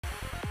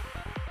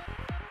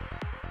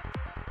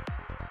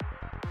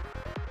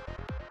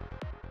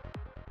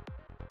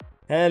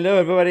Hello,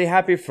 everybody.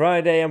 Happy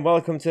Friday, and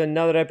welcome to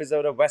another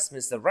episode of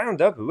Westminster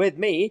Roundup with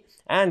me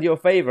and your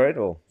favorite,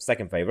 or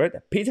second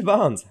favorite, Peter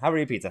Barnes. How are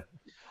you, Peter?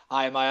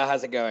 Hi, Maya.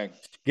 How's it going?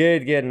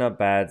 Good, good, not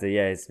bad.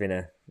 Yeah, it's been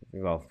a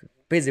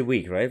busy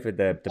week, right, with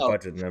the Oh,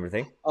 budget and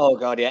everything. oh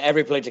God, yeah.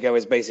 Every Politico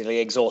is basically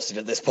exhausted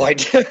at this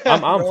point.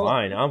 I'm No,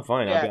 fine. I'm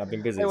fine. yeah, I've been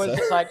it busy, was so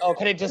just like, oh,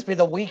 can it just be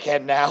the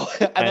weekend now?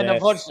 And I then know.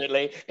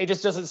 unfortunately, it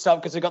just doesn't stop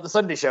because we've got the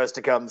Sunday shows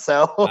to come.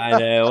 So, I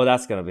know. Well,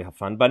 that's gonna be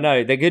fun. But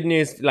no, the good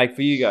news, like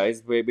for you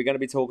guys, we're gonna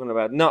be talking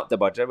about not the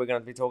budget. We're gonna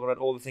be talking about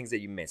all the things that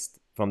you missed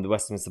from the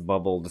Westminster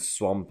bubble, the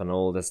swamp, and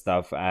all this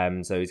stuff.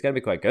 So it's gonna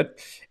be quite good.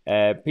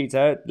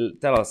 Peter,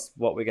 tell us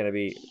what we're gonna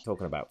be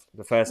talking about.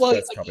 The first well,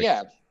 first topic.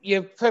 yeah,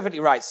 you're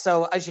perfectly right.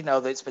 So, as you know,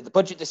 it's been the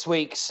budget this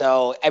week,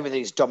 so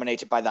everything's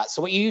dominated by that.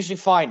 So, what you usually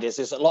find is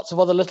there's lots of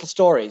other little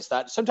stories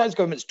that sometimes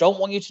governments don't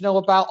want you to know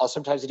about, or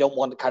sometimes they don't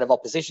want kind of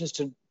oppositions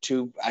to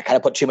kind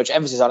of put too much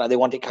emphasis on it. They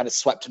want it kind of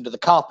swept under the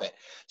carpet.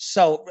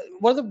 So,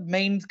 one of the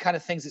main kind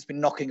of things that's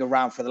been knocking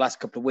around for the last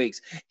couple of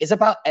weeks is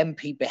about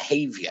MP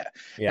behaviour.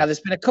 Now, Yeah.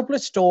 there's been a couple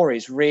of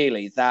stories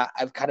really that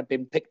have kind of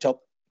been picked up.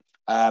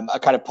 I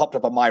kind of popped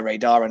up on my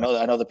radar and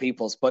other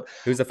people's, but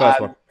Who's the first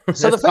one? um,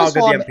 so the Let's first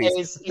target the one MPs.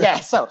 is yeah.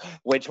 So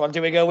which one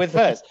do we go with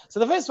first? So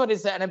the first one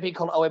is an MP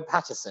called Owen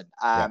Paterson.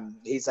 Yeah.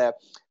 He's a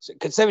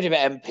Conservative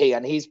MP,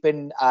 and he's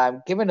been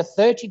given a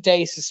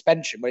 30-day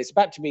suspension, but it's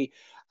about to be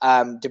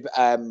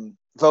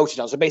voted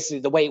on. So basically,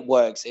 the way it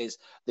works is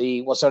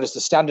the what's known as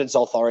the Standards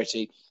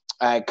Authority,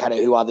 kind of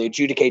who are the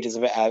adjudicators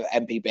of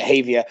MP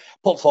behaviour,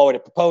 put forward a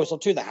proposal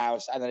to the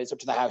House, and then it's up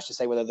to the House to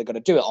say whether they're going to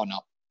do it or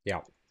not.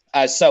 Yeah.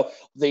 So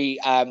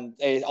the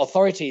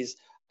authorities'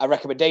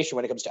 recommendation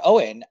when it comes to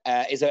Owen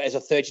is a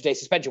 30-day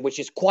suspension, which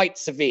is quite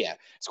severe.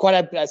 It's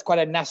quite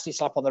a nasty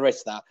slap on the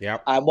wrist. That Yeah.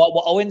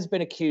 what Owen's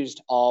been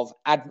accused of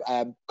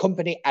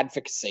company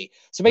advocacy.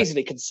 So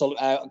basically,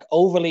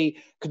 overly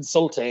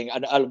consulting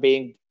and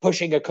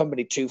pushing a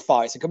company too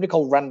far. It's a company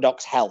called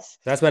Randox Health.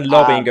 That's when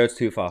lobbying goes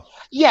too far.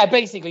 Yeah,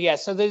 basically, yeah.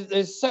 So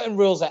there's certain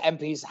rules that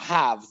MPs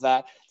have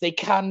that they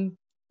can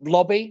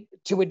lobby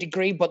to a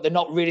degree, but they're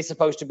not really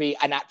supposed to be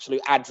an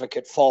absolute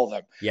advocate for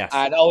them. Yes.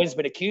 And Owen's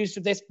been accused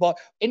of this, but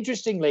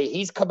interestingly,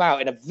 he's come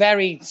out in a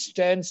very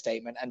stern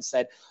statement and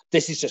said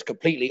this is just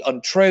completely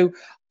untrue.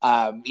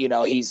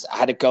 He's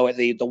had a go at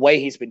the way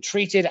he's been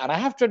treated, and I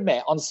have to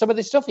admit, on some of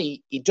this stuff,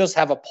 he does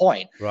have a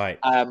point. Right.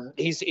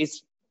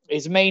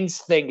 His main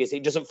thing is he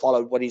doesn't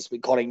follow what he's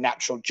been calling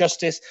natural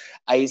justice.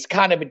 He's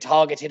kind of been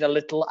targeted a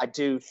little, I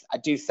do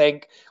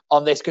think,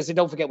 on this, because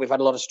don't forget we've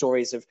had a lot of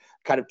stories of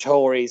kind of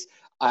Tories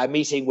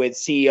meeting with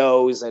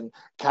CEOs and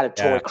kind of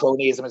Tory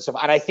cronyism and stuff.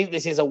 And I think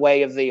this is a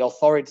way of the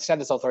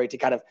Standards Authority to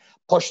kind of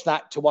push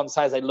that to one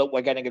side. Say, look,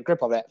 we're getting a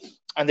grip of it.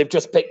 And they've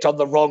just picked on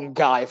the wrong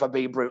guy, if I'm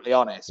being brutally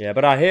honest. Yeah,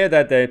 but I hear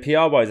that the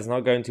PR-wise is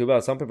not going too well.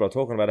 Some people are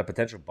talking about a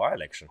potential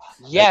by-election.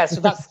 Yeah,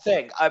 so that's the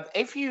thing. I'm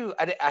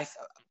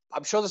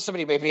sure there's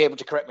somebody may be able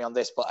to correct me on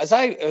this, but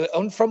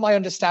from my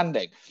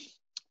understanding,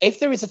 if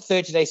there is a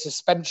 30-day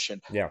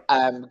suspension,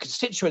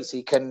 constituents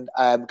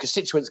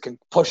can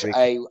push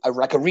a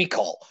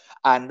recall,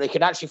 and they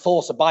can actually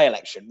force a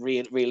by-election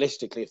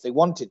realistically if they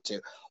wanted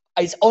to.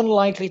 It's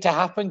unlikely to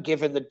happen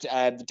given the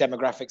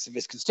demographics of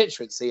his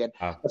constituency and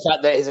the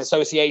fact that his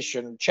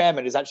association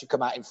chairman has actually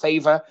come out in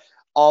favour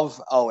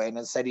of Owen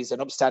and said he's an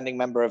upstanding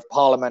member of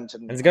Parliament.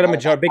 And he's got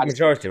a big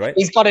majority, right?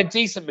 He's got a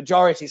decent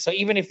majority. So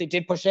even if they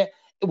did push it,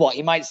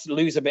 he might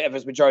lose a bit of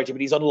his majority, but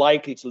he's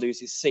unlikely to lose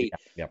his seat.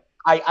 Yeah.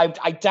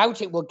 I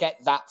doubt it will get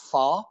that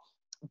far,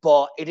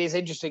 but it is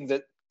interesting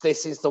that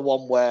this is the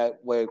one where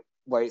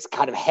it's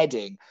kind of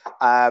heading.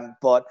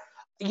 But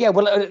yeah,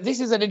 well, this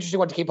is an interesting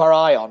one to keep our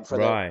eye on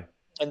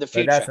in the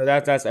future. So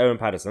that's Owen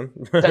Paterson.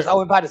 There's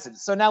Owen Paterson.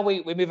 So now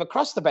we move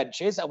across the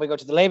benches and we go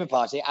to the Labour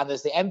Party, and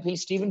there's the MP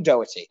Stephen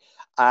Doherty.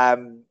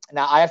 Now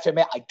I have to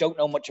admit I don't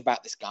know much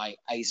about this guy.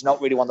 He's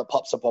not really one that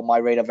pops up on my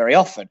radar very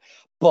often,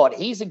 but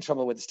he's in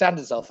trouble with the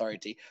Standards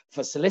Authority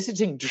for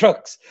soliciting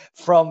drugs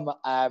from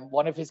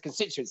one of his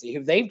constituency,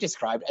 who they've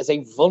described as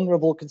a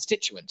vulnerable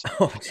constituent.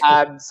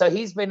 So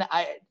he's been,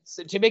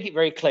 to make it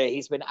very clear,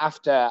 he's been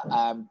after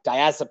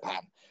diazepam.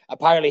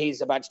 Apparently,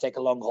 he's about to take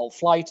a long-haul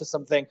flight or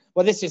something.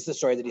 Well, this is the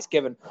story that he's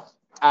given.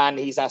 And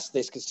he's asked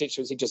this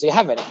constituency, does he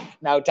have any?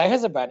 Now,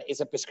 diazepam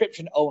is a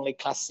prescription-only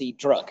Class C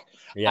drug.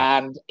 Yeah.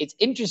 And it's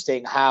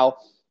interesting how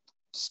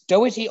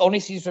Doherty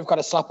only seems to have got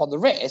a slap on the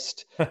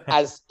wrist,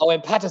 as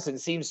Owen Paterson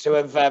seems to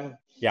have been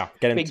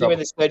doing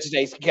this 30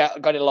 days,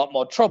 got in a lot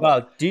more trouble.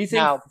 Well, do you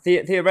think,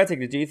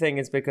 theoretically, do you think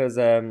it's because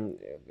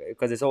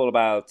it's all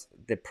about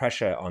the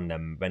pressure on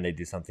them when they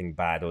do something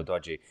bad or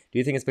dodgy? Do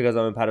you think it's because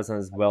Owen Paterson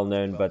is well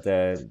known, but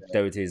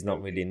Doherty is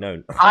not really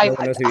known? I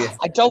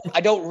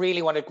don't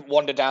really want to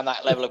wander down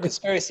that level of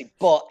conspiracy,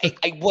 but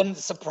it wouldn't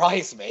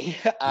surprise me.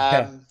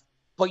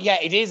 But yeah,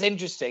 it is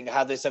interesting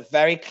how there's a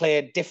very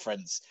clear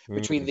difference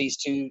between these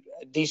two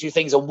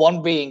things, and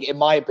one being, in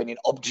my opinion,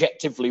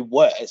 objectively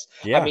worse.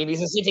 Yeah. I mean,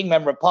 he's a sitting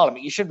member of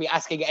Parliament. You shouldn't be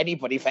asking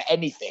anybody for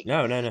anything.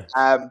 No.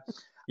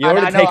 You're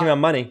already taking our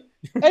money.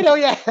 I know,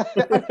 yeah.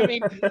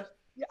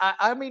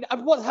 I mean,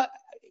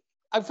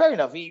 fair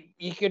enough.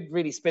 You could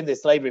really spin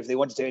this later if they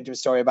wanted to into a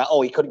story about,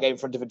 he couldn't get in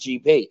front of a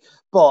GP.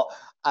 But,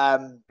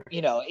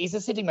 he's a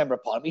sitting member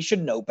of Parliament. He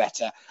should know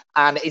better.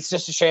 And it's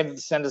just a shame that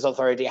the Senators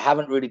Authority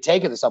haven't really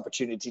taken this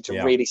opportunity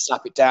to really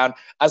slap it down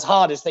as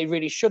hard as they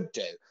really should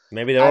do.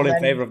 Maybe they're all in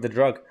favor of the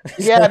drug.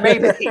 Yeah,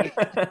 maybe.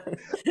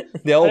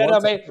 They all I don't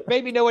want know.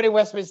 Maybe no one in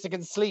Westminster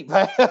can sleep.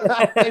 Maybe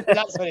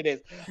that's what it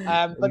is.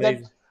 But Amazing.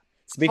 then,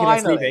 speaking of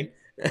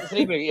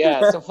sleeping,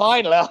 yeah. So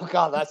finally, oh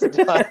god, that's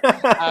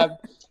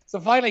so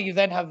finally, you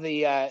then have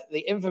the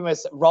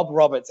infamous Rob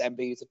Roberts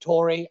MP, who's a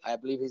Tory. I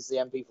believe he's the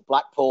MP for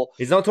Blackpool.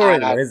 He's not Tory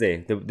anymore, is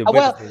he?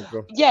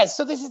 Yeah.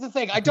 So this is the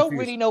thing. I don't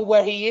really know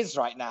where he is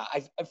right now.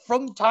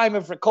 From time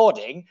of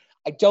recording,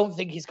 I don't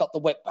think he's got the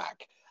whip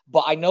back.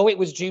 But I know it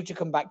was due to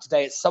come back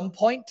today at some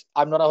point.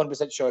 I'm not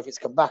 100% sure if it's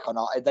come back or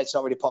not. That's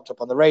not really popped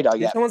up on the radar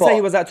yet. Did someone say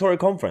he was at Tory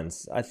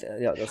conference?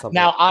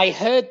 Now, I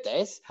heard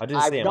this. I've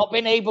not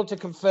been able to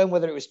confirm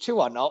whether it was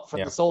true or not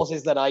from the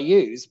sources that I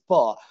use,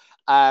 but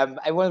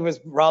everyone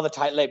was rather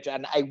tight-lipped,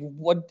 and it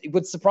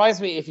would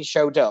surprise me if he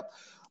showed up.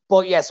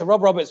 But yeah, so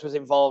Rob Roberts was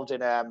involved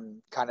in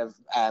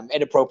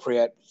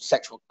inappropriate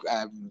sexual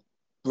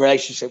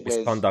relationship with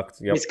misconduct.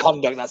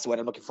 That's the word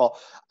I'm looking for.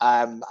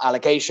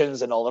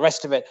 Allegations and all the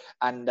rest of it,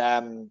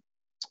 and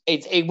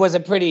it was a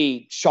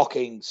pretty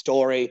shocking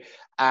story.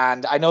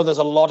 And I know there's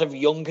a lot of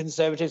young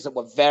Conservatives that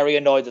were very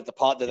annoyed that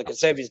the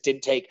Conservatives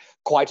didn't take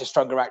quite a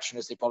stronger action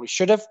as they probably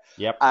should have.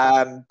 Yep.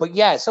 But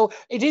yeah, so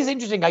it is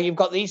interesting how you've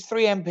got these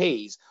three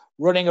MPs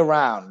running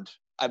around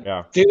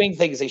doing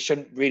things they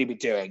shouldn't really be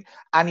doing,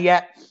 and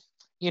yet,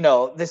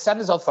 the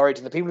Senators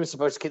Authority, the people who are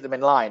supposed to keep them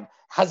in line,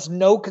 has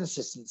no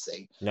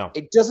consistency. No.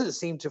 It doesn't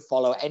seem to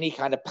follow any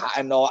kind of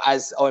pattern, or,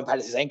 as Owen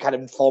Pettis says, any kind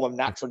of form of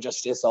natural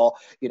justice, or,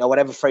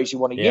 whatever phrase you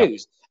want to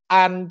use.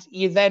 And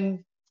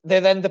they're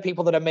then the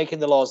people that are making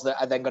the laws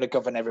that are then going to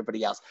govern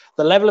everybody else.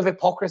 The level of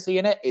hypocrisy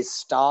in it is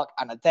stark.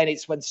 And then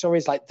it's when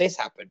stories like this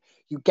happen,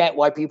 you get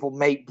why people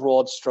make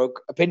broad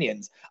stroke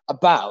opinions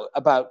about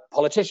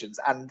politicians.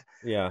 And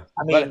I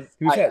mean,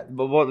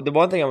 but the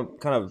one thing I'm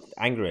kind of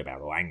angry,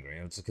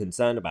 I'm just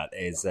concerned about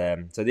is,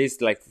 so these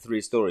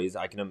three stories,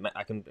 I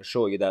can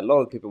assure you that a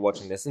lot of people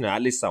watching this,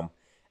 at least some,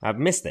 have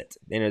missed it.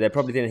 They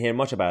probably didn't hear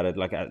much about it,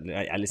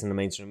 at least in the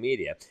mainstream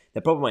media.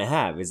 The problem I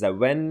have is that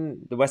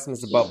when the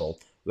Westminster bubble,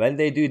 when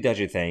they do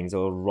dodgy things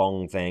or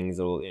wrong things,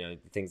 or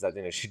things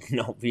that should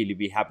not really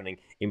be happening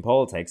in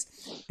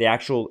politics, the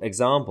actual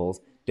examples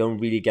don't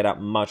really get up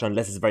much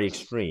unless it's very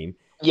extreme.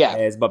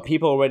 But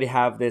people already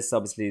have this,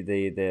 obviously,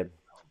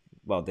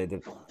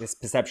 this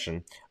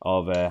perception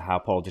of how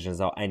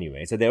politicians are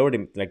anyway. So they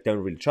already don't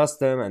really trust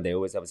them, and they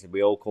always, obviously,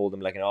 we all call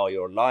them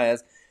you're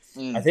liars.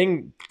 I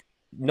think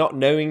not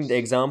knowing the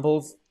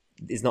examples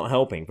is not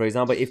helping. For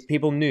example, if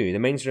people knew, the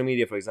mainstream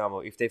media, for example,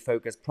 if they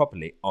focus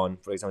properly on,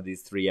 for example,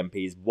 these three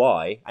MPs,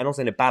 why, and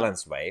also in a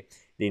balanced way,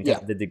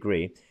 the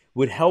degree,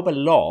 would help a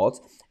lot,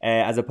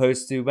 as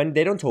opposed to when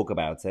they don't talk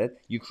about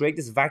it, you create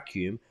this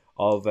vacuum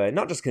of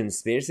not just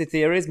conspiracy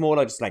theories, more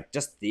like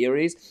just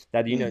theories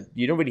that you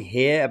don't really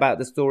hear about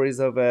the stories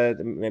of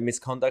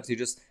misconduct. You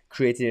just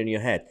create it in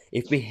your head.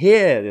 If we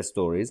hear the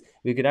stories,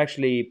 we could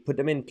actually put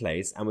them in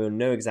place, and we'll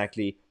know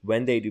exactly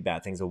when they do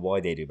bad things or why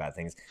they do bad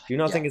things. Do you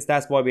not think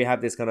that's why we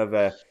have this kind of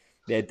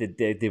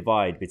the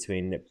divide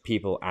between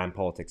people and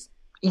politics?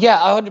 Yeah,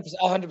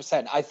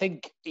 100%. I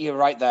think you're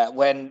right there.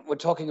 When we're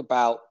talking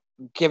about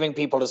giving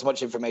people as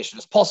much information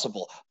as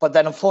possible, but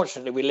then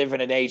unfortunately we live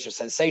in an age of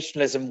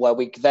sensationalism where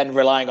we then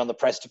relying on the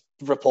press to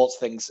report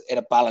things in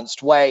a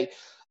balanced way,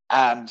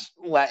 and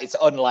where it's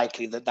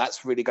unlikely that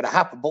that's really going to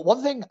happen. But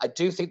one thing I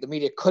do think the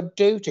media could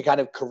do to kind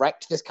of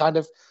correct this kind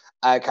of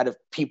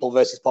people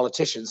versus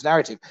politicians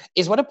narrative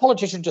is when a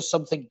politician does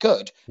something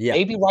good,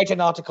 maybe write an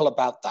article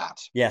about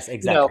that. Yes,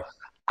 exactly.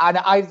 And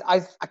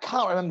I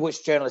can't remember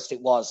which journalist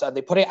it was, and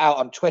they put it out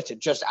on Twitter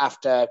just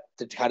after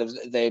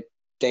the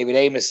David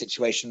Amos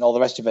situation and all the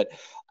rest of it.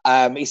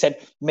 He said,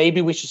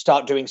 maybe we should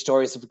start doing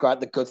stories about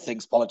the good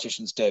things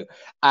politicians do.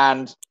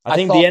 And I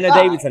think Deanna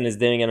Davidson is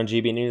doing it on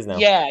GB News now.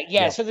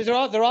 Yeah. So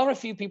there are a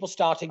few people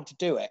starting to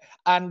do it.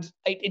 And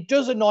it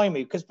does annoy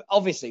me because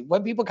obviously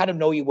when people kind of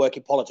know you work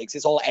in politics,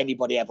 it's all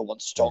anybody ever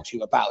wants to talk to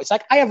you about. It's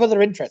like, I have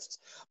other interests.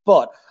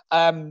 But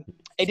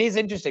it is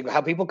interesting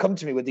how people come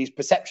to me with these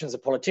perceptions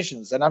of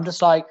politicians. And I'm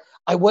just like,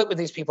 I work with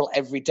these people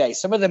every day.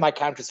 Some of them I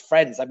count as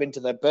friends. I've been to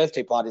their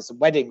birthday parties and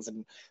weddings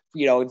and,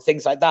 and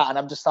things like that. And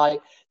I'm just like,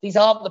 these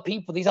aren't the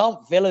people. These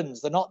aren't villains.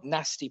 They're not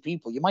nasty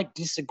people. You might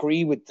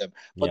disagree with them.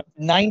 But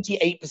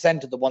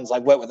 98% of the ones I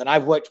work with, and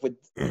I've worked with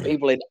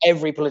people in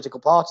every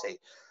political party,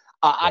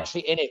 are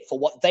actually in it for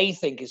what they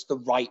think is the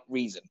right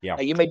reason. Now,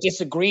 you may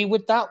disagree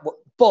with that,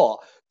 but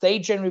they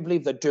generally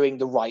believe they're doing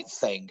the right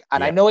thing.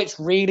 And I know it's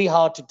really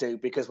hard to do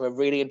because we're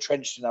really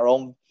entrenched in our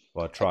own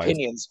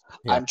opinions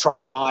and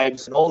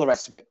tribes and all the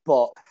rest of it.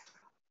 But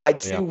I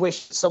do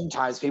wish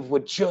sometimes people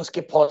would just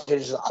give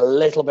politicians a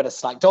little bit of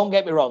slack. Don't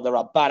get me wrong, there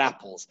are bad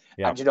apples.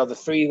 And, the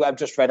three who I've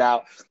just read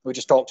out, we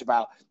just talked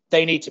about,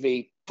 they need to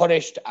be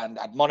punished and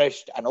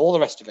admonished and all the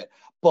rest of it.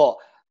 But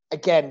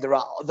again,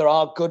 there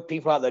are good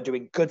people out there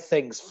doing good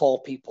things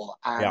for people.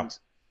 And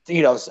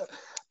you know, so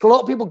a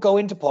lot of people go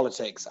into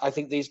politics, I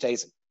think, these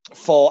days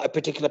for a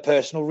particular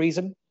personal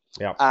reason.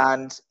 Yeah.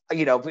 And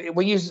you know,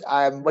 when you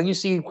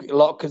see a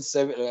lot of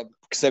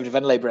conservative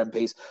and Labour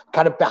MPs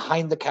kind of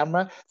behind the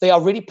camera, they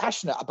are really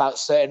passionate about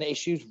certain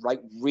issues, right?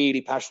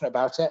 Really passionate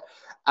about it,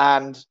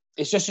 and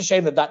it's just a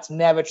shame that that's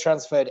never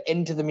transferred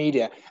into the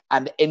media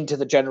and into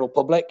the general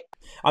public.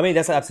 I mean,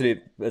 that's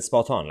absolutely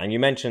spot on. And you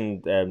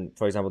mentioned,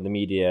 for example, the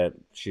media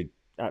should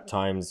at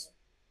times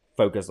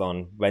focus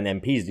on when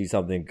MPs do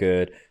something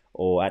good,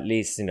 or at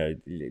least,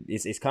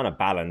 it's kind of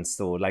balanced,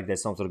 or like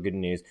there's some sort of good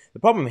news. The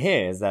problem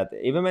here is that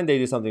even when they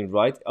do something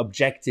right,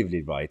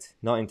 objectively right,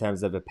 not in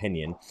terms of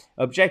opinion,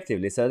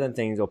 objectively, certain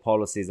things or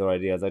policies or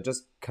ideas are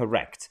just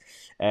correct.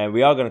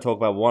 We are going to talk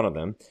about one of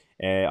them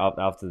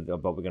after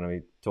what we're going to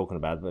be talking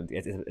about, but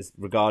it's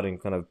regarding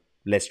kind of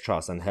Liz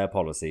Truss and her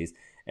policies.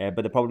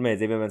 But the problem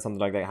is, even when something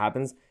like that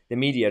happens, the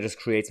media just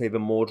creates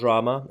even more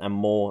drama and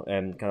more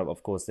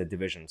of course, the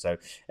division. So,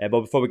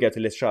 but before we get to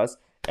Liz Truss,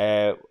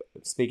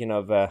 speaking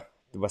of the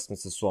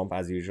Westminster Swamp,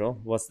 as usual,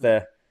 what's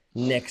the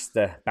next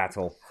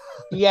battle?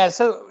 Yeah,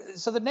 so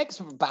the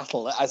next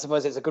battle, I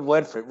suppose it's a good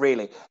word for it,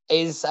 really,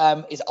 is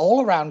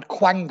all around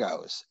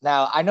quangos.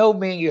 Now, I know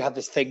me and you have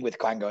this thing with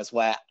quangos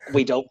where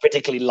we don't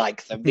particularly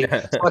like them. So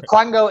a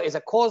quango is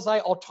a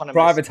quasi-autonomous...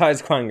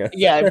 Privatized quangos.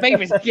 Yeah,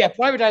 maybe, yeah,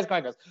 privatized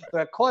quangos.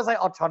 They're a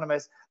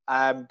quasi-autonomous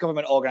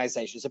government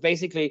organization. So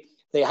basically,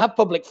 they have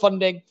public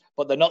funding,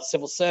 but they're not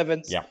civil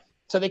servants. Yeah.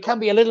 So they can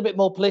be a little bit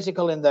more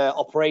political in their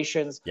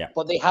operations, yeah.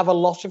 but they have a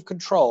lot of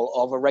control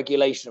over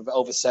regulation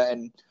over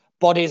certain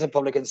bodies and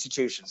public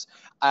institutions.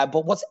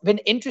 But what's been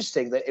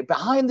interesting, that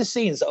behind the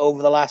scenes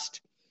over the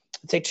last,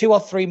 say, 2 or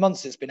 3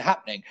 months, it's been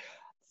happening.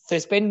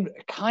 There's been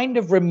kind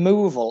of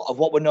removal of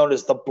what were known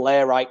as the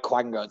Blairite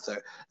quangos. So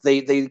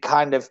the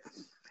kind of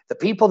the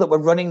people that were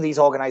running these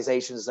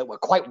organizations that were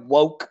quite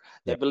woke,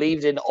 that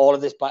believed in all of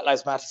this Black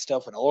Lives Matter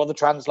stuff and all of the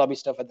trans lobby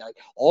stuff and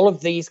all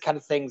of these kind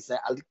of things that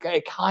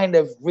are kind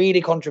of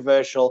really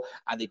controversial,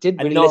 and they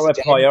didn't really listen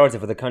to priority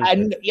for the country.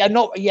 And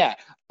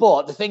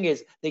but the thing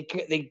is,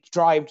 they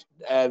drive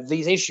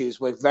these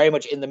issues were very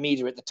much in the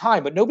media at the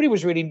time, but nobody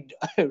was really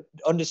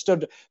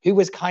understood who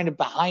was kind of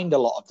behind a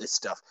lot of this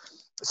stuff.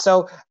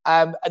 So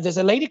there's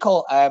a lady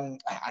called,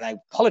 and I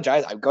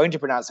apologize, I'm going to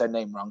pronounce her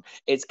name wrong.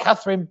 It's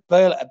Catherine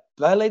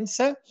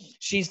Berlinser.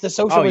 She's the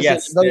social... Oh,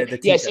 yes, the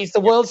yeah, she's the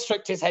world's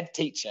strictest head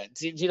teacher.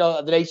 Do you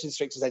know, the nation's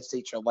strictest head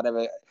teacher, or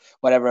whatever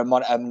a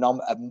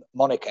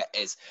moniker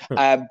is.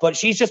 But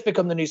she's just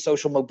become the new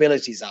social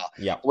mobility czar,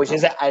 which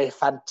is a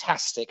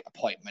fantastic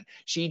appointment.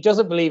 She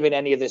doesn't believe in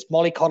any of this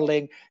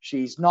mollycoddling.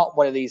 She's not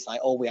one of these,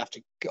 like, oh, we have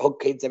to hug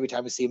kids every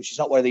time we see them. She's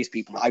not one of these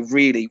people. I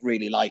really,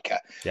 really like her.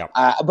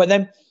 Yeah. But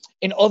then,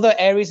 in other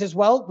areas as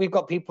well, we've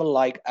got people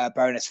like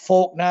Baroness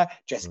Faulkner,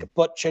 Jessica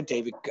Butcher,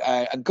 David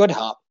and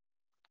Goodhart,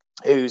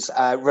 who's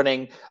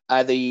running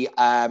the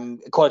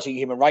Equality and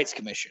Human Rights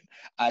Commission.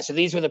 So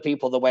these were the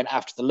people that went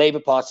after the Labour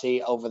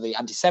Party over the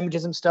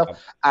anti-Semitism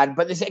stuff.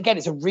 But this, again,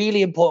 it's a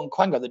really important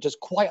quango that does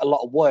quite a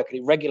lot of work, and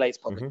it regulates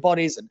public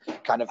bodies and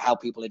kind of how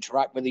people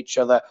interact with each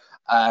other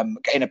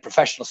in a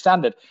professional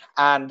standard.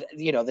 And,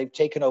 they've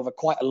taken over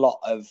quite a lot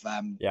of...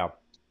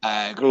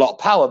 a lot of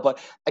power, but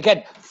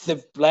again, the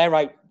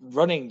Blairite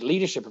running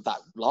leadership of that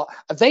lot,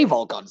 they've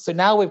all gone. So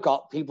now we've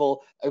got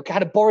people,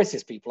 kind of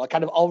Boris's people, are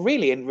kind of all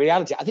really, in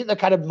reality, I think they're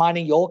kind of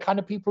mining your kind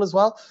of people as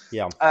well.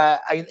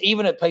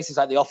 Even at places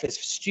like the Office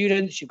for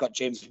Students, you've got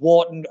James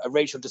Wharton,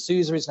 Rachel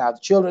D'Souza is now the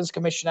Children's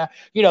Commissioner.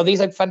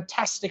 These are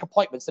fantastic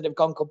appointments that have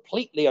gone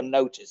completely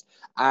unnoticed.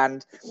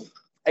 And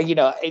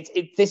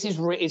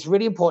it's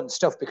really important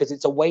stuff, because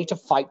it's a way to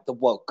fight the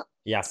woke.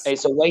 Yes,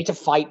 it's a way to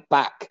fight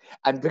back,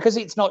 and because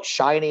it's not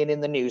shiny and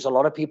in the news, a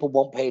lot of people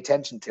won't pay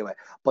attention to it.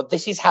 But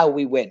this is how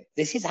we win.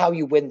 This is how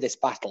you win this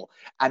battle,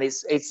 and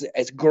it's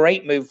a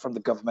great move from the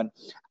government.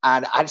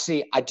 And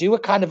actually, I do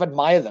kind of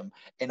admire them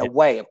in a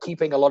way of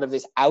keeping a lot of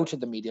this out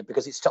of the media,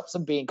 because it stops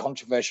them being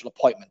controversial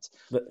appointments.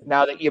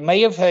 Now, that you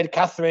may have heard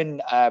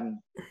Catherine.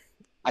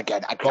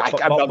 Again,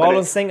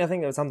 Bolin Singh, I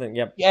think, or something.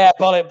 Yeah,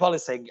 Bolin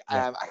Singh.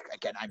 I'm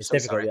it's so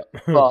sorry,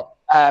 but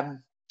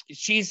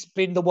she's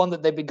been the one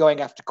that they've been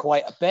going after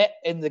quite a bit.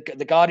 In the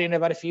Guardian,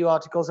 have had a few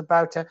articles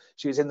about her.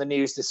 She was in the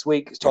news this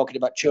week talking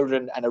about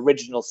children and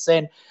original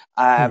sin,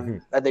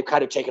 and they've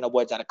kind of taken her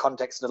words out of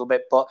context a little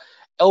bit. But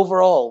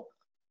overall,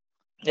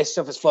 this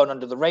stuff has flown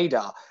under the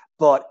radar.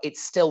 But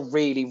it's still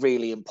really,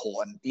 really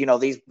important.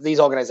 These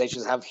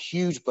organizations have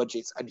huge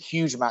budgets and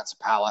huge amounts of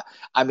power.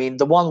 I mean,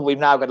 the one we've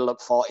now got to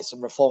look for is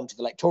some reform to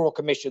the Electoral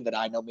Commission that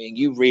I know me and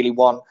you really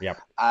want.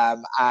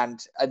 And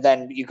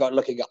then you've got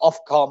looking at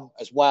Ofcom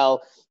as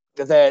well.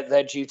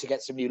 They're due to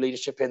get some new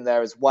leadership in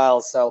there as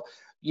well. So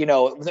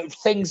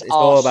things It's are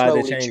all about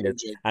the slowly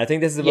changes. changing. I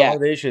think this is one Yeah. of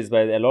the issues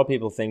where a lot of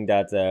people think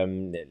that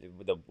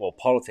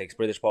politics,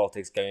 British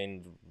politics,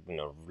 going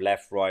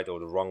left, right, or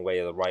the wrong way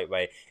or the right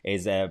way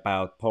is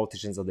about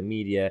politicians or the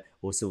media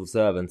or civil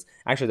servants.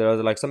 Actually, there are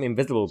like some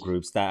invisible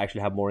groups that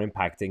actually have more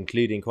impact,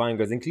 including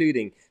Quangos,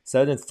 including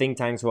certain think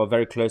tanks who are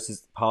very close to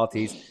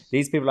parties.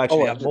 These people Oh,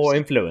 actually have more 100%.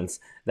 influence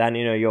than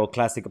your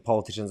classic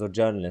politicians or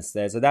journalists.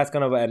 So that's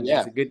kind of Yeah.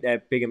 it's a good,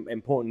 big,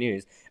 important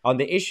news on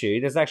the issue.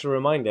 There's actually a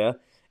reminder.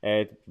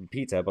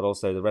 Peter, but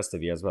also the rest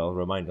of you as well.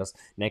 Remind us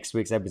next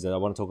week's episode. I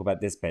want to talk about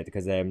this bit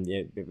because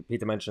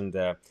Peter mentioned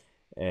the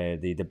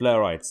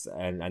Blairites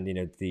and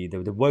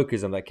the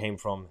wokeism that came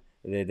from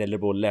the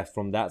liberal left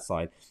from that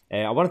side.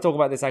 I want to talk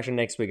about this actually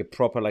next week, a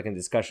proper like in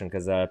discussion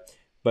because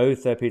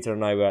both Peter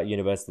and I were at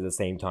university at the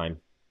same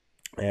time.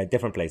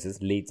 Different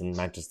places, Leeds and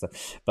Manchester,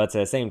 but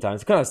same time,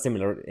 it's kind of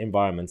similar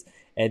environments.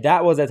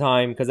 That was a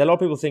time because a lot of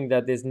people think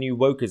that this new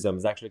wokeism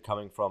is actually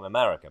coming from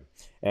America.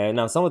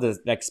 Now, some of the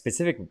like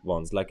specific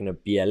ones, like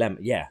BLM,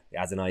 yeah,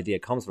 as an idea,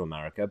 comes from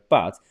America,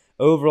 but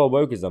overall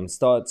wokeism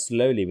starts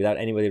slowly without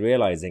anybody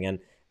realizing. And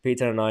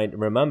Peter and I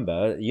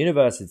remember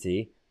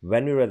university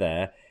when we were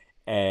there.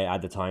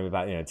 At the time,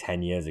 about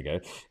 10 years ago,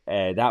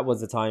 that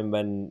was the time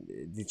when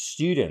the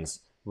students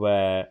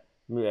were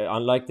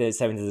unlike the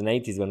 70s and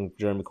 80s when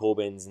Jeremy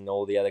Corbyn's and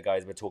all the other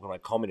guys were talking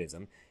about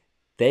communism,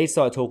 they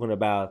started talking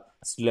about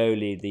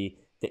slowly the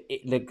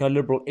kind of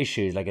liberal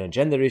issues like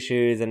gender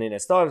issues, and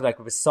it started like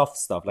with soft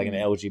stuff like an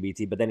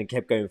LGBT, but then it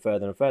kept going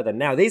further and further.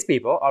 Now these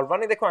people are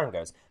running the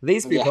Quangos.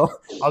 These people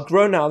are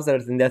grown ups that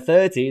are in their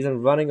 30s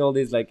and running all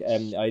these like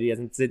ideas.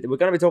 And so we're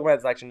going to be talking about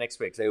this actually next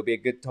week, so it'll be a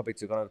good topic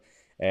to kind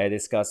of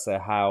discuss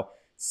how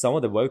some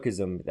of the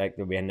wokeism that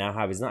we now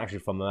have is not actually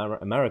from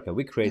America.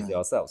 We created it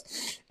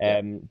ourselves.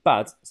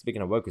 But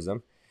speaking of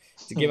wokeism,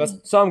 to give us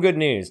some good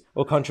news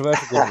or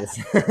controversial good news.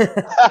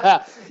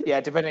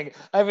 Yeah, depending.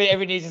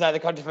 Every news is either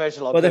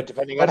controversial or Well, good,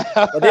 depending on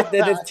how. but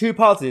there's two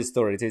parts of this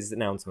story to his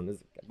announcement.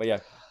 But yeah.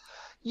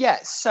 Yeah,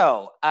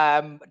 so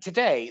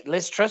today,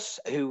 Liz Truss,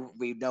 who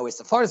we know is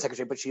the Foreign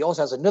Secretary, but she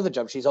also has another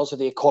job. She's also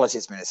the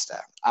Equalities Minister.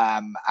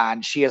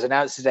 And she has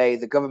announced today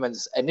the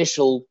government's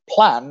initial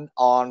plan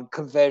on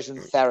conversion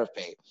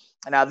therapy.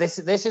 Now, this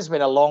has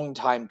been a long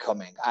time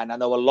coming. And I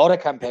know a lot of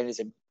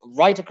campaigners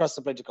right across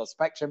the political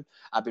spectrum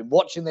have been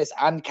watching this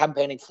and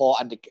campaigning for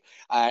and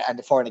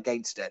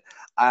against it.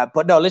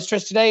 But no, Liz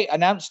Truss today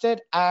announced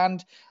it.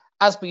 And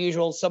as per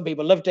usual, some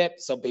people loved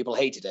it, some people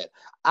hated it.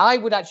 I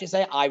would actually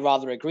say I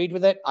rather agreed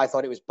with it. I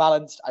thought it was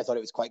balanced. I thought it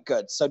was quite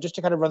good. So just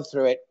to kind of run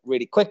through it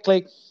really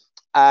quickly,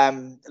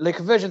 the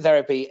conversion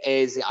therapy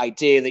is the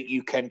idea that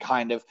you can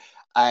kind of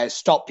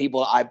stop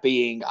people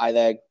being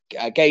either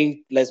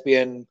gay,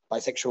 lesbian,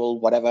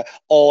 bisexual, whatever,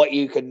 or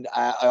you can,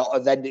 or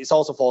then it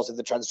also falls in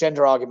the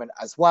transgender argument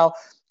as well.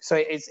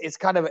 So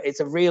it's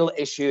a real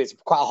issue. It's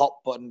quite a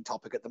hot button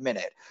topic at the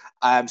minute.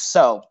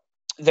 So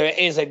there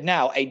is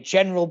now a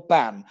general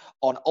ban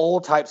on all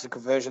types of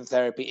conversion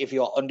therapy if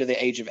you're under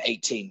the age of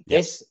 18. Yep.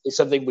 This is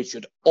something we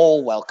should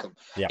all welcome.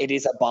 Yep. It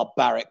is a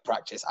barbaric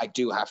practice, I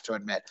do have to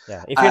admit.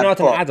 Yeah. If you're not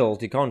an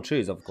adult, you can't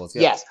choose, of course.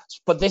 Yeah. Yes,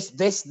 but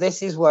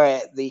this is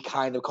where the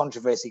kind of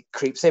controversy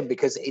creeps in,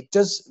 because it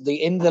does the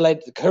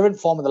current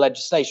form of the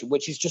legislation,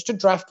 which is just a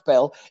draft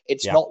bill.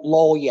 It's not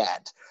law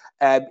yet.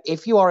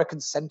 If you are a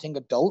consenting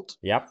adult,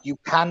 you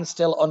can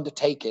still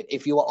undertake it.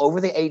 If you are over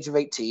the age of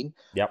 18,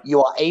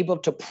 you are able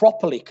to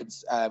properly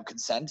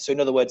consent. So in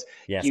other words,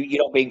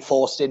 you're not being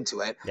forced into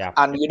it,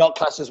 and you're not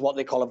classed as what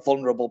they call a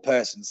vulnerable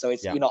person. So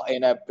it's you're not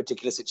in a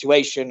particular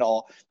situation,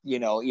 or you're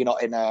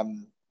not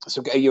in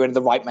so you're in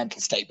the right mental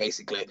state,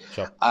 basically.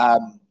 Sure.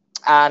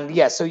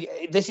 So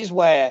this is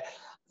where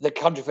the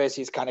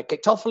controversy is kind of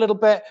kicked off a little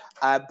bit,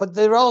 but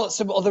there are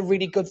some other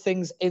really good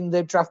things in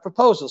the draft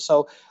proposal.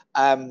 So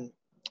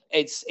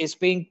it's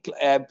being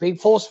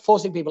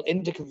forcing people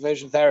into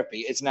conversion therapy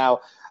is now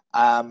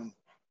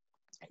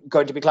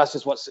going to be classed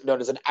as what's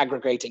known as an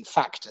aggregating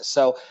factor.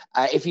 So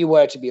if you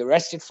were to be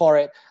arrested for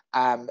it,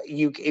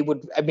 it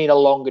would mean a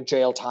longer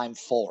jail time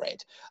for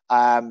it,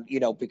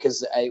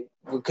 because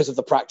of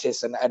the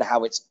practice and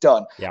how it's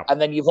done. And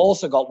then you've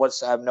also got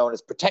what's known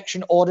as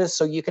protection orders.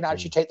 So you can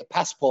actually take the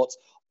passports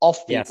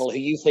off people who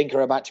you think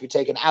are about to be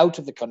taken out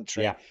of the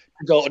country to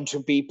go and to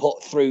be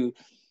put through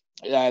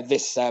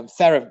this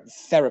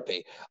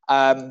therapy.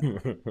 So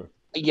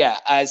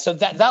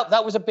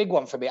that was a big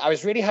one for me. I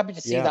was really happy to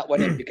see that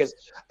one in, because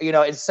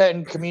in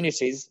certain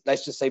communities,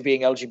 let's just say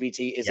being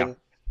LGBT isn't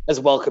as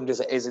welcomed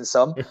as it is in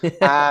some,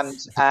 and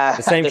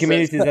the same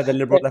communities that the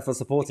liberal left are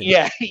supporting.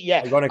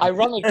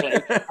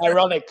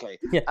 Ironically.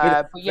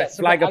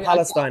 Flag of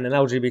Palestine and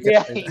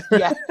LGBT.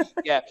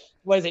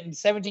 What is it?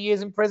 70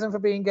 years in prison for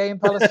being gay in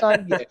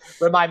Palestine?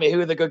 Remind me,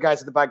 who are the good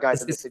guys and the bad guys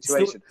in this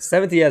situation?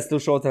 70 years still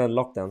shorter than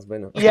lockdowns,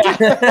 but no.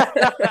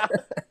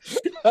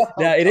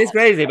 Yeah, it is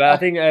crazy, but I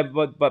think,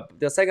 but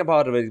the second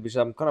part of it, which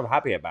I'm kind of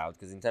happy about,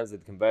 because in terms of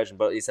the conversion,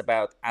 but it's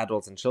about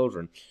adults and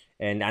children,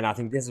 and I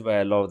think this is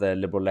where a lot of the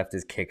liberal left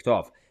is kicked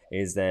off.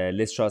 Is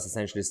Liz Truss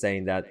essentially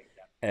saying that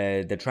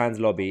the trans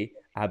lobby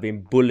have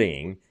been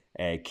bullying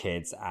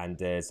kids, and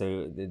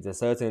so there's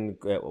certain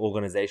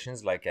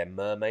organizations like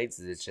Mermaids,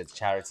 it's a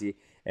charity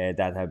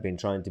that have been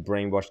trying to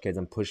brainwash kids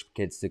and push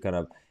kids to kind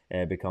of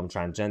become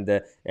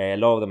transgender. A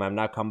lot of them have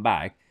now come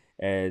back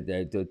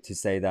to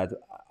say that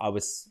I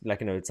was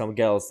like, some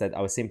girls said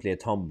I was simply a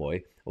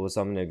tomboy, or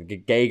some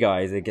gay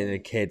guys,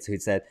 kids who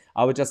said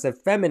I was just a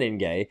feminine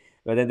gay,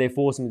 but then they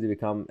forced me to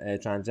become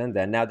transgender,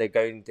 and now they're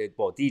going to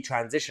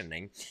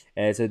detransitioning.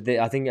 I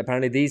think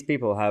apparently these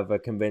people have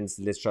convinced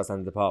Liz Truss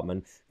and the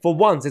department. For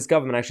once, this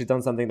government actually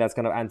done something that's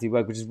kind of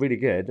anti-woke, which is really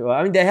good. Well,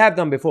 I mean, they have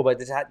done before, but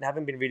they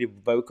haven't been really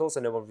vocal, so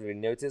no one really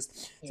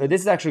noticed. So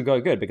this is actually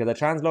going good, because the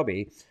trans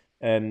lobby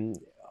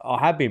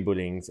have been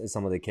bullying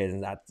some of the kids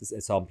at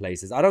some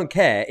places. I don't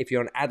care if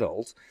you're an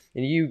adult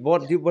and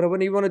what do you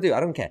want to do. I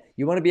don't care.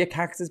 You want to be a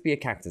cactus, be a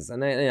cactus.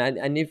 And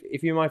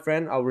if you're my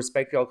friend, I'll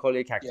respect you. I'll call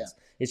you a cactus.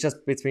 Yeah. It's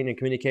just between a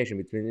communication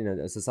between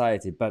a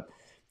society. But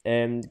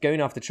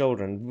going after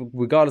children,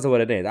 regardless of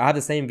what it is, I have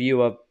the same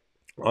view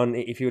on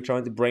if you're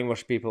trying to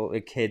brainwash people,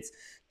 kids,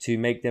 to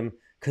make them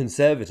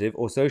conservative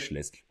or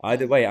socialist.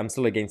 Either way, I'm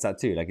still against that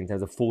too. Like in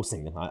terms of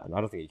forcing them, I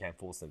don't think you can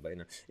force them. But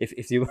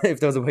if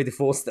there was a way to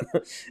force them,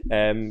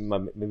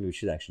 maybe we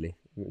should actually.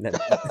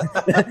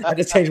 I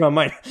just changed my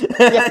mind.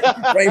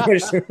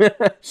 Brainwash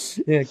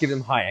them. Yeah, give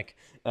them Hayek.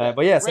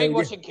 But yeah,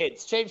 brainwashing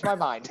kids. Changed my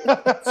mind.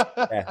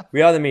 Yeah,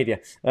 we are the media.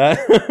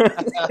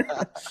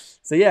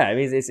 So yeah, I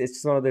mean, it's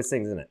just one of those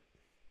things, isn't it?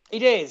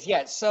 It is.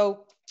 Yeah.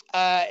 So.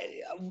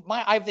 I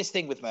have this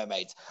thing with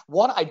mermaids.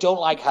 One, I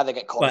don't like how they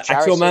get called charity.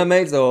 Actual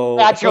mermaids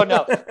or actual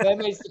no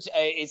mermaids.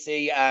 It's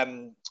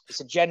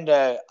a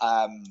gender.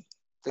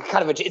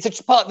 It's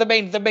a part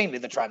mainly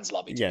the trans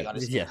lobby, to be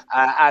honest. Yeah.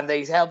 And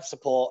they help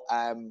support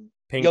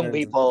young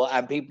people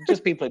and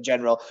people in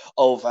general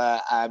over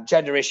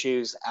gender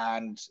issues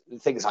and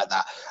things like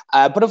that.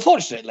 But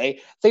unfortunately,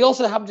 they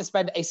also happen to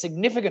spend a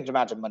significant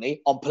amount of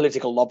money on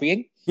political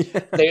lobbying.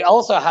 They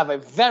also have a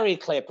very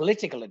clear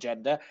political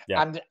agenda,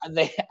 and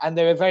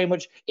they're very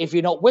much, if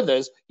you're not with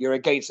us, you're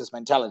against us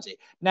mentality.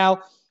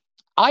 Now,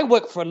 I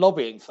work for a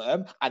lobbying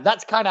firm, and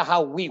that's kind of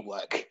how we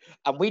work.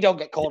 And we don't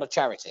get called a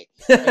charity.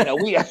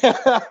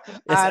 It's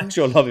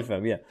actual lobby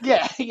firm, yeah.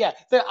 Yeah.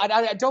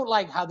 I don't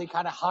like how they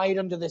kind of hide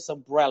under this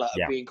umbrella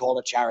of being called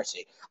a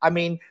charity. I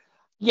mean,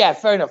 yeah,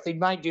 fair enough. They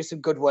might do some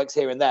good works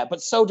here and there,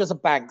 but so does a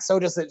bank. So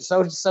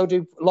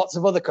do lots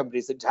of other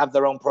companies that have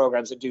their own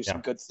programs that do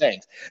some good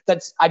things.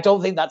 I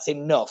don't think that's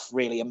enough,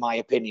 really, in my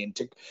opinion,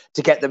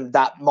 to get them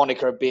that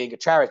moniker of being a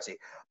charity.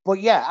 But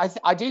yeah,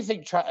 I do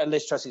think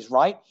Liz Truss is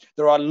right.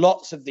 There are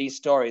lots of these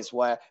stories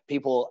where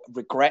people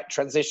regret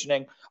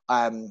transitioning.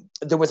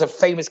 There was a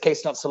famous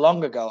case not so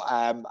long ago.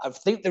 I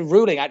think the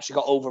ruling actually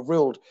got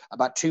overruled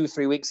about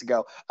 2-3 weeks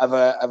ago of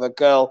a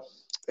girl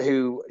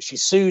who she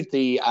sued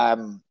the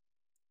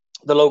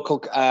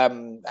local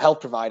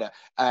health provider,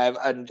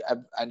 and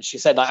she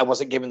said that I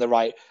wasn't given the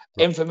right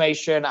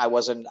information.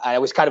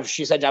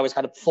 She said I was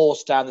kind of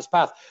forced down this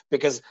path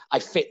because I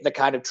fit the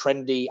kind of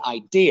trendy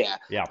idea.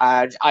 Yeah.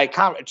 And I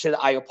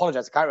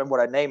apologize. I can't remember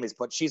what her name is,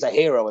 but she's a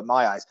hero in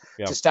my eyes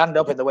to stand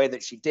up in the way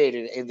that she did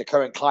in the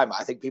current climate.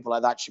 I think people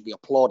like that should be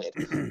applauded.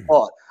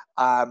 But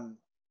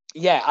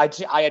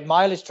I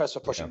admire Liz Truss for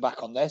pushing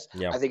back on this.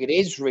 Yeah. I think it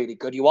is really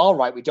good. You are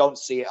right. We don't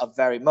see it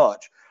very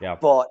much. Yeah.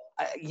 But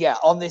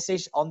on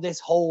this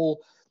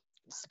whole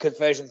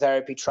conversion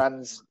therapy,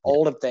 trans,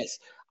 all of this,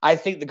 I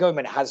think the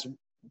government has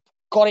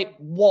got it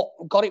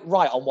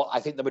right on what I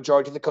think the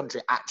majority of the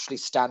country actually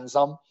stands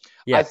on.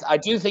 Yeah. I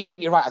do think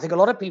you're right. I think a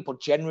lot of people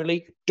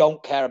generally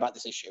don't care about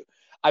this issue.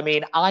 I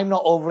mean, I'm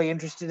not overly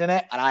interested in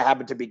it, and I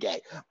happen to be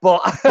gay. But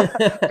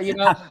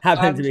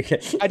happen to be gay.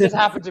 I just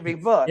happen to be.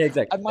 But yeah,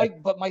 exactly.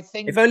 But my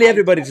thing. If only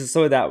everybody just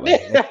saw it that way.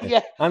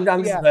 Yeah. I'm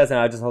just a person.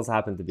 I just also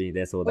happen to be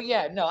this or that. But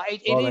yeah, no,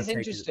 it is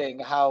interesting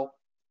how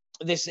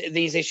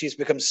these issues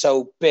become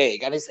so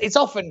big, and it's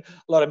often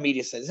a lot of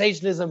media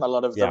sensationalism. A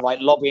lot of the right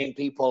lobbying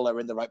people are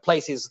in the right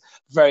places,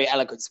 very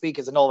eloquent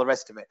speakers, and all the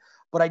rest of it.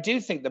 But I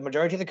do think the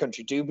majority of the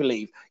country do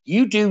believe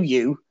you do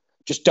you.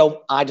 Just don't.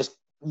 I just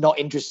not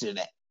interested in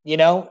it.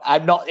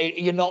 I'm not.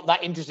 You're not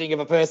that interesting of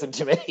a person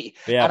to me.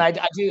 Yeah. And I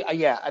do.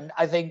 And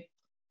I think,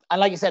 and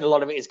like you said, a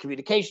lot of it is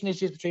communication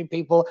issues between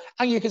people,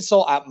 and you can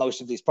sort out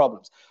most of these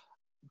problems.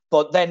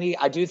 But then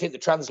I do think the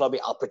trans lobby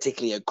are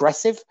particularly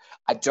aggressive.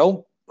 I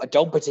don't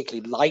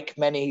particularly like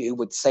many who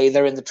would say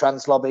they're in the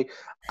trans lobby.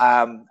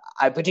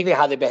 I particularly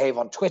how they behave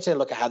on Twitter.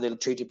 Look at how they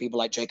treated people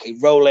like J.K.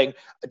 Rowling.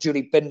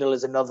 Julie Bindel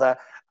is another.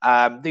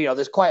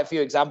 There's quite a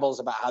few examples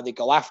about how they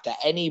go after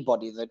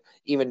anybody that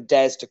even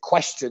dares to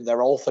question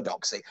their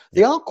orthodoxy.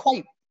 They are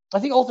quite. I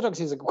think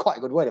orthodoxy is quite a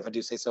good word, if I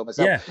do say so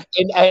myself.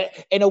 Yeah.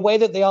 In a way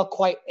that they are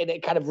quite in a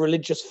kind of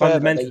religious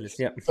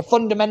fundamentalists.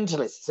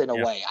 Fundamentalists in a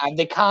way, and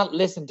they can't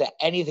listen to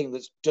anything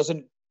that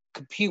doesn't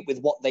compute with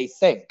what they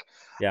think.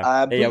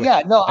 I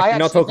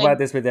cannot talk about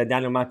this with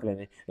Daniel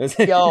McElhenney.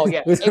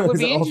 It would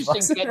be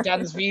interesting to get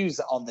Dan's views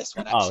on this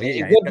one. Actually,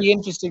 it would be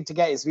interesting to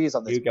get his views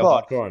on this. You go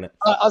hardcore on it.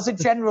 As a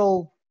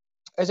general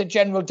as a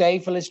general day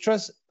for Liz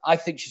Truss, I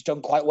think she's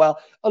done quite well.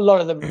 A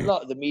lot of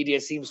the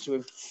media seems to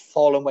have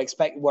fallen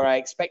where I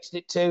expected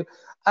it to.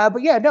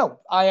 But yeah, no,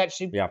 I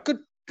actually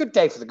good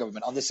day for the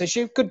government on this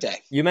issue. Good day.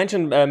 You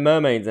mentioned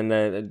mermaids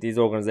and these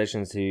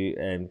organizations who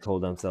call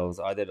themselves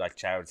either like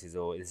charities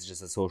or it's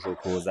just a social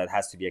cause that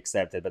has to be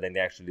accepted, but then they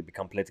actually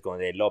become political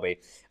and they lobby.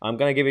 I'm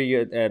going to give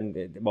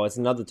you, well, it's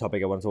another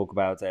topic I want to talk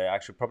about,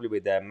 actually probably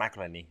with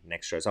McElhenney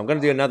next show. So I'm going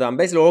to do another, I'm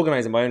basically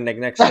organizing my own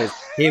next shows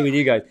here with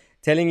you guys,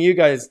 telling you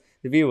guys,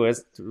 the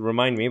viewers, to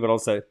remind me, but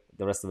also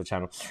the rest of the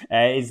channel,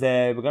 I'm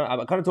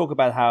going to talk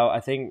about how I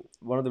think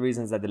one of the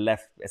reasons that the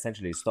left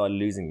essentially started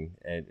losing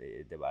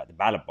the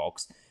ballot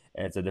box.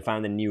 So they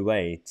found a new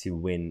way to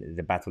win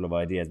the battle of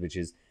ideas, which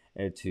is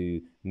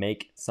to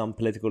make some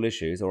political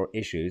issues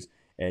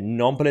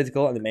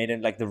non-political, and they made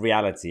it like the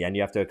reality, and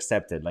you have to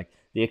accept it. Like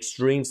the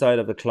extreme side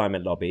of the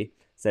climate lobby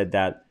said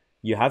that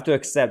you have to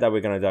accept that we're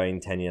going to die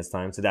in 10 years'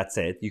 time. So that's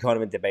it. You can't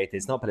even debate it.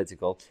 It's not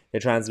political. The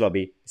trans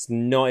lobby, it's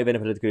not even a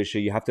political issue.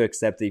 You have to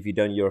accept it. If you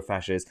don't, you're a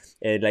fascist.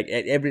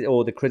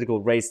 Or the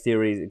critical race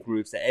theory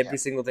groups, every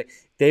single thing,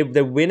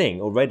 they're winning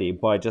already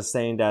by just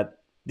saying that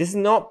this is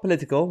not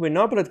political. We're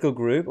not a political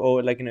group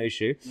or like an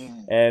issue.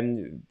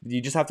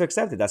 You just have to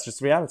accept it. That's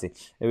just reality.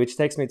 Which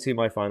takes me to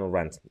my final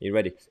rant. Are you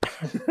ready?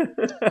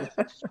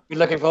 We're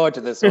looking forward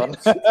to this one.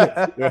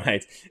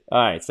 Right. All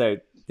right. So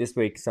this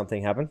week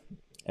something happened.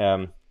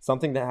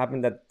 Something that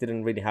happened that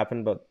didn't really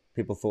happen, but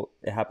people thought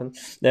it happened.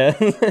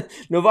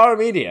 Novara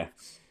Media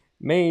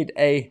made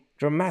a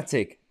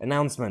dramatic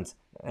announcement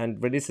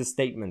and released a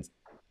statement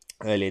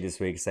earlier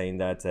this week saying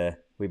that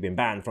we've been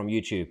banned from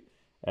YouTube.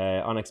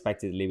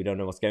 Unexpectedly, we don't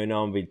know what's going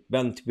on. We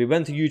went to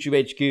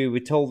YouTube HQ. We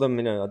told them,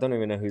 I don't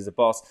even know who's the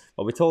boss,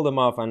 but we told them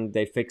off, and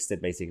they fixed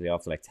it basically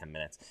after like 10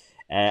 minutes.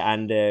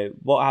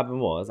 What happened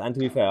was, and to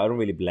be fair, I don't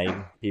really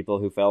blame people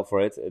who fell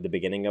for it at the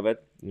beginning of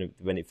it,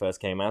 when it first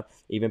came out.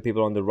 Even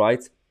people on the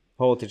right,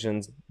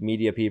 politicians,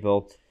 media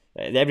people,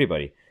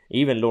 everybody,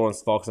 even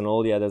Lawrence Fox and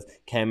all the others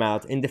came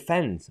out in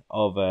defense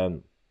of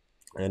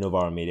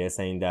Novara Media,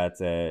 saying that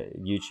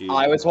YouTube.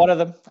 I was one of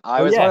them.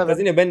 Because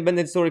when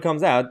the story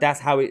comes out, that's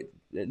how it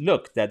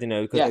looked. That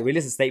because they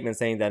released a statement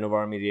saying that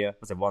Novara Media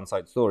was a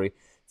one-side story,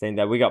 saying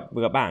that we got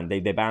banned. They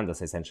banned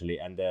us essentially,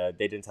 and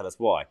they didn't tell us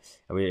why,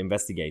 and we were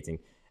investigating.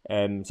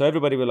 So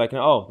everybody was like,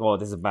 oh, well,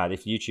 this is bad.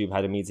 If YouTube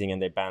had a meeting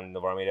and they banned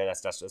Novara Media,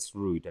 that's just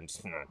rude, and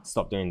just,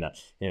 stop doing that.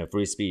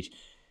 Free speech.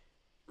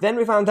 Then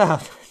we found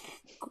out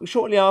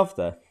shortly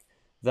after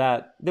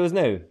that there was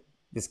no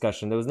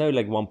discussion. There was no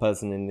like one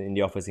person in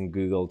the office in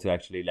Google to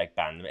actually like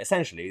ban them.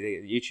 Essentially,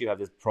 YouTube have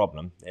this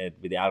problem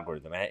with the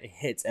algorithm. It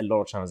hits a lot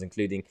of channels,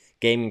 including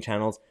gaming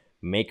channels,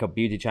 makeup,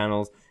 beauty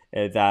channels.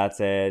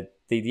 The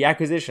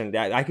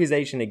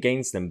accusation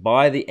against them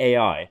by the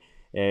AI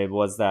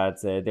was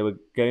that they were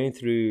going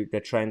through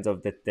the trends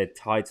of the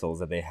titles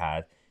that they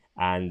had,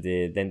 and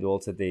then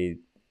also the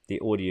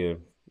audio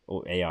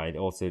or AI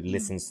also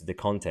listens to the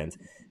content.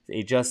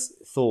 It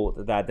just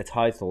thought that the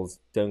titles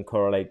don't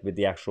correlate with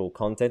the actual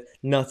content.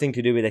 Nothing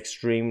to do with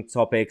extreme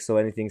topics or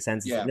anything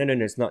sensitive. Yeah. No,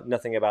 it's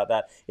nothing about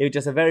that. It was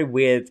just a very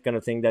weird kind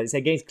of thing that it's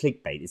against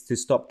clickbait. It's to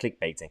stop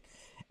clickbaiting.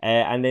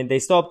 And then they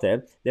stopped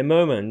it. The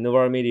moment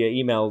Novara Media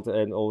emailed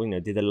or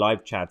did a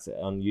live chat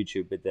on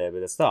YouTube with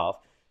the staff,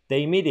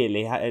 they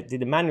immediately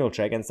did a manual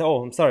check and said,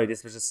 "Oh, I'm sorry,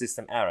 this was a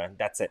system error." And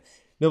that's it.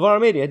 Novara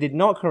Media did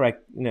not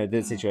correct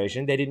the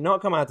situation. They did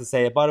not come out to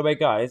say, by the way,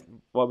 guys,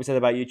 what we said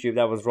about YouTube,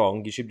 that was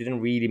wrong. YouTube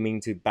didn't really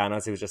mean to ban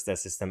us. It was just a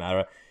system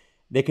error.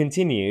 They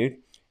continued.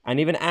 And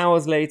even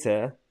hours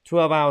later,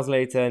 12 hours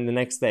later, and the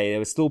next day, there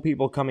were still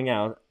people coming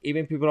out,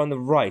 even people on the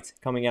right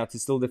coming out to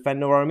still defend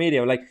Novara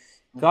Media. Like,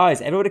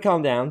 guys, everybody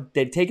calm down.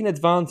 They'd taken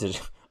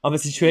advantage of a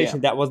situation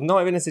that was not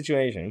even a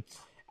situation.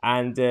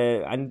 And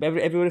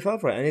everybody fell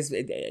for it. And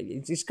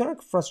it's kind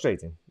of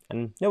frustrating.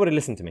 And nobody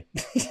listened to me.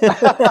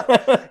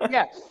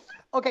 Yeah.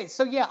 Okay.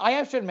 So yeah, I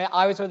have to admit,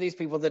 I was one of these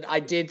people that I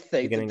did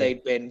think that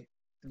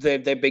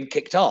they've been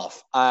kicked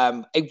off.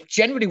 It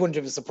generally wouldn't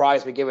have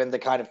surprised me given the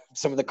kind of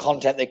some of the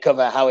content they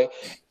cover, how it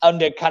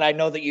I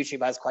know that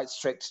YouTube has quite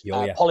strict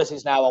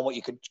policies now on what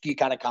you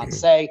kind of can't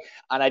say.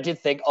 And I did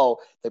think,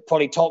 they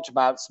probably talked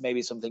about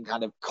maybe something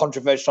kind of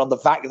controversial on the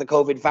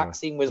COVID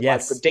vaccine was my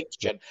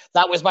prediction.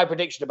 That was my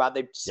prediction about,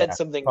 they said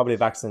something. Probably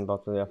vaccine,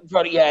 but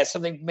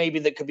something maybe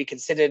that could be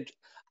considered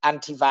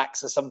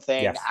anti-vax or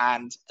something,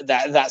 and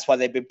that's why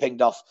they've been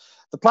pinged off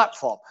the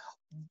platform.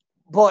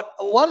 But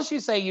once you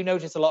say you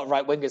notice a lot of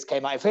right-wingers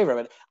came out in favor of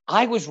it,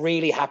 I was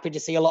really happy to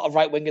see a lot of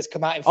right-wingers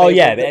come out in favor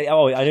of it.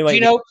 I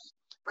knew.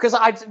 Because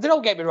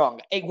don't get me wrong,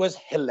 it was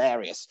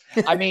hilarious.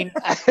 I mean,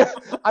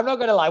 I'm not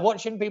going to lie,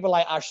 watching people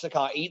like Ash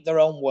Sakar eat their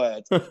own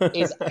words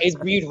is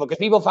beautiful, because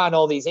people found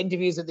all these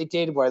interviews that they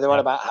did where they were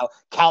about how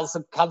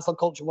cancel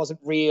culture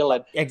wasn't real.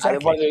 And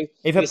exactly.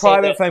 If a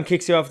private firm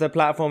kicks you off the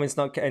platform, it's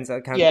not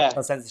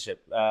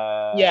censorship.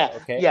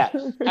 Yeah,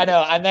 I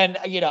know. And then,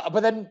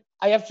 but then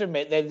I have to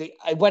admit,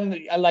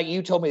 when like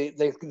you told me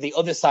the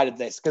other side of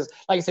this, because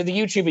like I said, the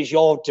YouTube is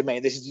your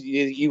domain. This is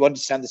you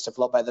understand this stuff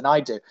a lot better than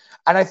I do.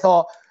 And I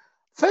thought,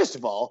 first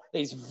of all,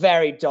 it's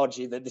very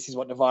dodgy that this is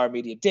what Novara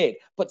Media did.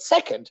 But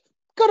second,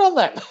 good on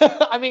them.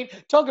 I mean,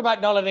 talk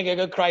about not letting a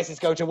good crisis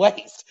go to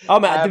waste. Oh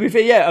man, to be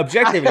fair, yeah,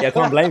 objectively, I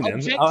can't blame them.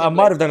 I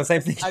might have done the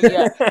same thing.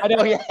 Yeah, I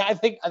know. Yeah, I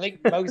think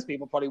most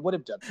people probably would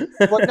have done.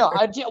 But no,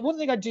 one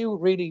thing I do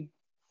really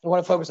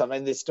want to focus on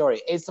in this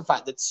story is the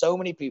fact that so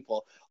many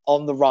people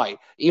on the right,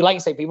 like you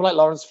say, people like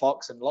Lawrence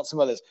Fox and lots of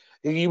others,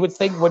 who you would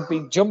think would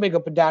be jumping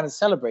up and down and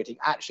celebrating,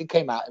 actually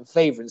came out in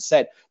favor and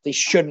said they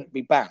shouldn't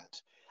be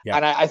banned. Yeah.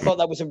 And I thought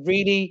that was a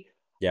really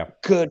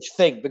good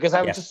thing, because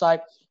I was just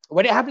like,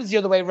 when it happens the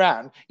other way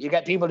around, you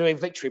get people doing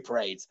victory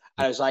parades.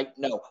 And I was like,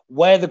 no,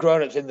 we're the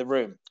grown-ups in the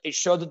room. It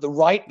showed that the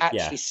right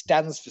actually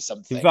stands for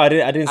something. I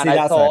didn't see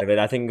that side of it.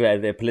 I think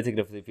the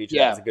Political for the Future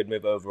was a good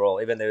move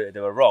overall, even though they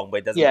were wrong.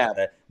 But it doesn't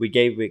matter. We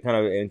kind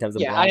of, in terms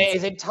of and it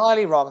is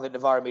entirely wrong that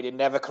Novara Media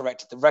never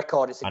corrected the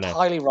record. It's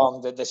entirely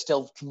wrong that they're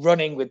still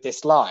running with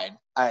this line.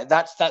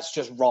 That's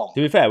just wrong.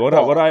 To be fair,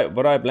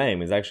 what I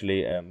blame is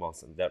actually,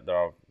 there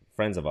are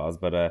friends of ours,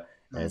 but...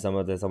 some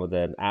of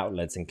the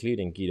outlets,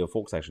 including Guido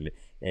Fawkes, actually,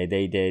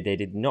 they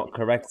did not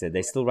correct it.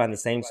 They still ran the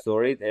same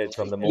story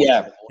from the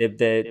morning.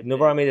 The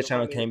Novara Media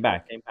channel came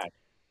back,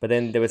 but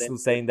then they were still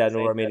saying that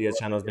Novara Media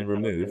channel has been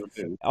removed.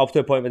 Up to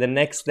a point where the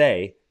next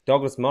day,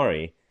 Douglas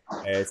Murray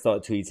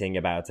started tweeting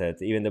about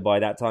it, even though by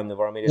that time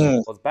Novara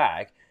Media was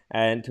back.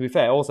 And to be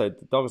fair, also,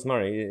 Douglas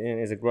Murray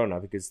is a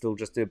grown-up. He could still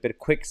just do a bit of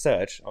quick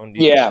search on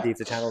YouTube, see if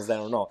the channel's there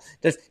or not.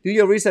 Just do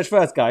your research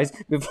first, guys,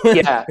 before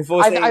saying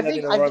I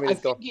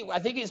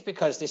think it's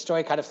because this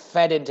story kind of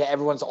fed into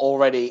everyone's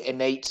already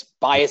innate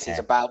biases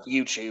about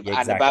YouTube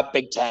and about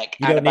big tech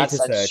and about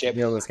censorship.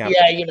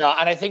 And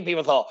I think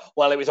people thought,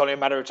 well, it was only a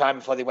matter of time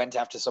before they went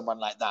after someone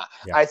like that.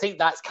 I think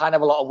that's kind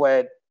of a lot of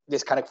where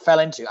this kind of fell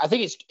into. I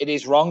think it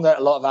is wrong that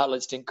a lot of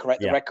outlets didn't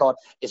correct the record.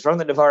 It's wrong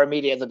that Novara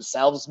Media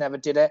themselves never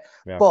did it.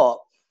 But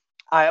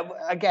I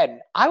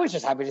was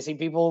just happy to see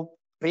people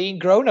being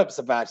grown-ups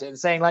about it and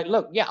saying, like,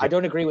 look, I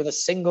don't agree with a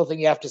single thing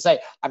you have to say.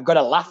 I'm going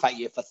to laugh at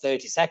you for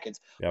 30 seconds,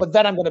 but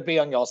then I'm going to be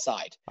on your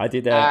side. I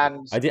did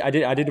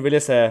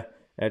release a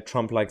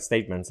Trump-like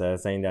statement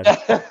saying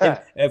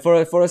that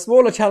for a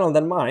smaller channel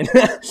than mine.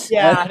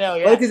 I know.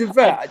 Yeah, because in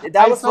fact,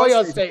 I saw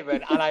your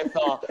statement and I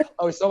thought,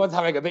 someone's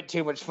having a bit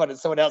too much fun and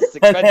someone else is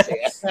expensive.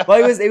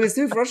 Well, it was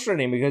too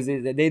frustrating because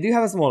they do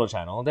have a smaller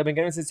channel. They've been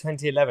going since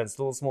 2011,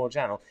 still a smaller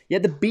channel.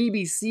 Yet the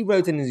BBC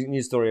wrote a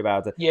news story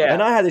about it. Yeah,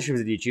 and I had issues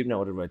with YouTube. No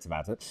one wrote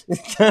about it.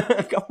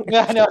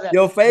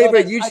 Your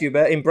favorite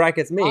YouTuber in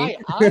brackets me.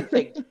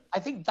 I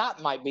think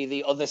that might be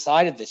the other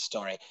side of this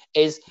story.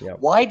 Is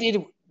why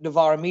did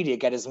Novara Media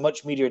get as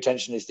much media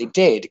attention as they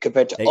did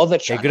compared to other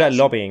channels? They're good at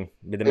lobbying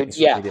with the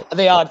media.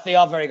 They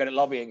are very good at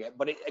lobbying it.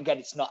 But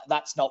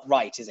that's not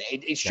right, is it?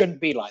 It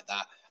shouldn't be like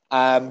that.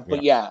 I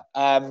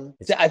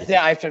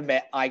have to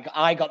admit,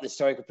 I got this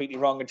story completely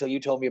wrong until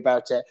you told me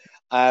about it.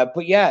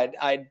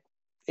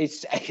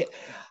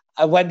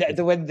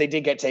 When they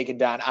did get taken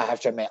down, I have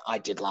to admit I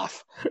did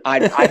laugh. I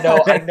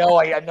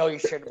know you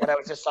shouldn't, but I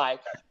was just like,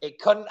 it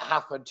couldn't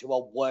happen to a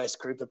worse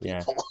group of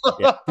people.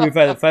 To be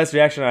fair, the first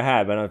reaction I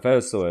had when I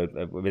first saw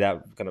it,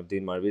 without kind of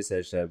doing my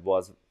research,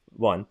 was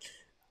one,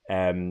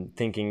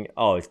 thinking,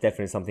 it's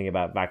definitely something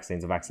about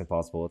vaccines or vaccine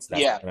passports.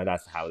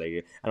 That's how they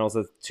do. And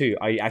also, two,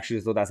 I actually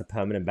thought that's a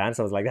permanent ban,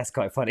 so I was like, that's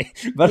quite funny.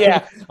 But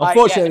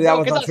unfortunately, that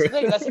was not true.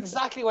 That's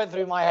exactly what went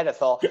through my head. I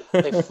thought,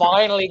 they've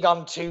finally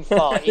gone too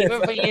far.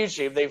 Even for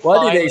YouTube,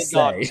 what did they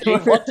say?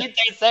 What did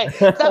they say?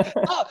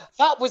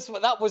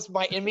 That was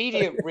my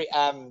immediate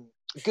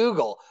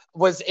Google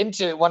was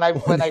into when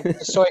the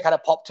story kind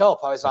of popped up.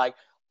 I was like,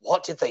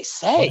 what did they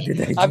say?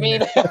 I mean,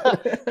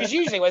 because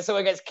usually when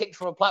someone gets kicked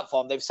from a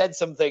platform, they've said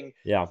something,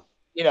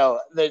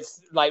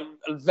 that's like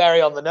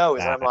very on the nose.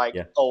 And I'm like,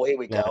 here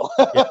we go.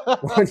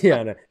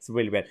 It's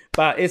really bad.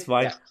 But it's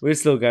fine. Yeah. We're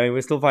still going.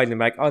 We're still fighting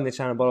back on the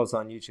channel, but also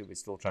on YouTube. We're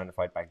still trying to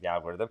fight back the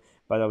algorithm.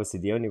 But obviously,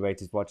 the only way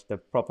to watch the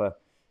proper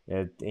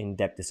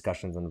in-depth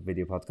discussions on the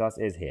video podcast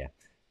is here.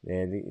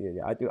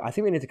 I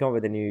think we need to come up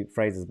with a new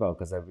phrase as well,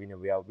 because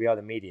we are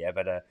the media,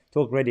 but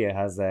Talk Radio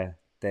has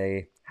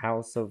the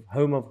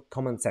home of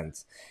common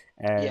sense,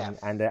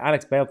 and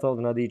Alex Balefeld,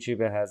 another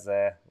YouTuber, has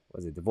the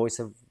voice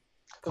of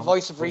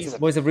reason.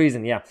 Voice of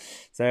reason, yeah.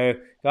 So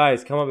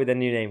guys, come up with a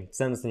new name.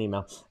 Send us an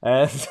email.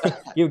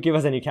 You give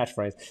us a new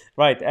catchphrase.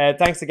 Right.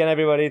 Thanks again,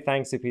 everybody.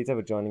 Thanks to Peter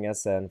for joining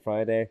us on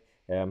Friday.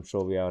 I'm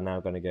sure we are now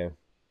going to go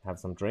have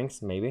some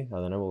drinks. Maybe, I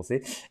don't know. We'll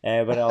see.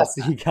 But I'll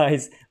see you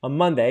guys on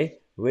Monday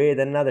with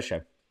another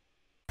show.